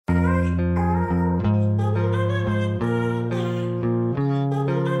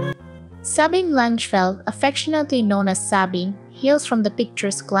Sabine Langefeld, affectionately known as Sabine, hails from the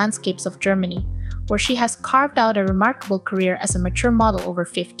picturesque landscapes of Germany, where she has carved out a remarkable career as a mature model over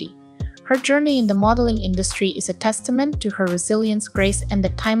 50. Her journey in the modeling industry is a testament to her resilience, grace, and the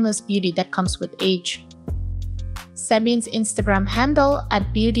timeless beauty that comes with age. Sabine's Instagram handle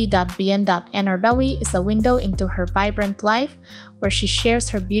 @beauty.bn.nrw is a window into her vibrant life, where she shares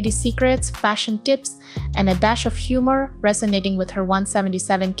her beauty secrets, fashion tips, and a dash of humor, resonating with her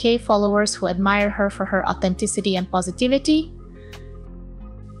 177K followers who admire her for her authenticity and positivity.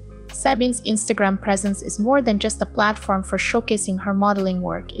 Sabine's Instagram presence is more than just a platform for showcasing her modeling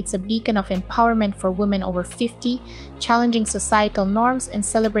work. It's a beacon of empowerment for women over 50, challenging societal norms and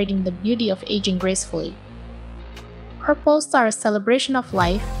celebrating the beauty of aging gracefully. Her posts are a celebration of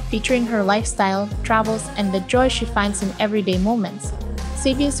life, featuring her lifestyle, travels, and the joy she finds in everyday moments.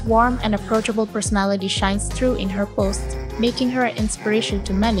 Sabine's warm and approachable personality shines through in her posts, making her an inspiration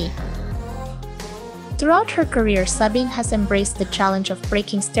to many. Throughout her career, Sabine has embraced the challenge of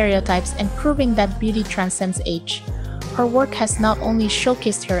breaking stereotypes and proving that beauty transcends age. Her work has not only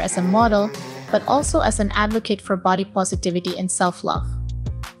showcased her as a model, but also as an advocate for body positivity and self-love.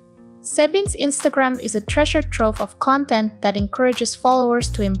 Sabine's Instagram is a treasure trove of content that encourages followers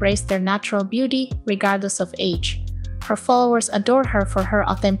to embrace their natural beauty, regardless of age. Her followers adore her for her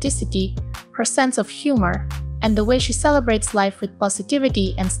authenticity, her sense of humor, and the way she celebrates life with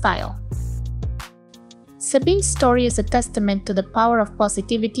positivity and style. Sabine's story is a testament to the power of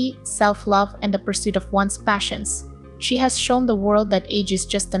positivity, self-love, and the pursuit of one's passions. She has shown the world that age is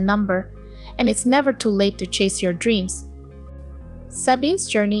just a number, and it's never too late to chase your dreams. Sabine's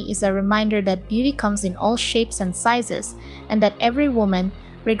journey is a reminder that beauty comes in all shapes and sizes, and that every woman,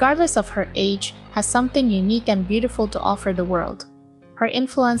 regardless of her age, has something unique and beautiful to offer the world. Her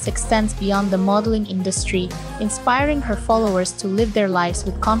influence extends beyond the modeling industry, inspiring her followers to live their lives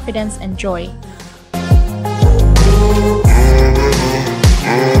with confidence and joy.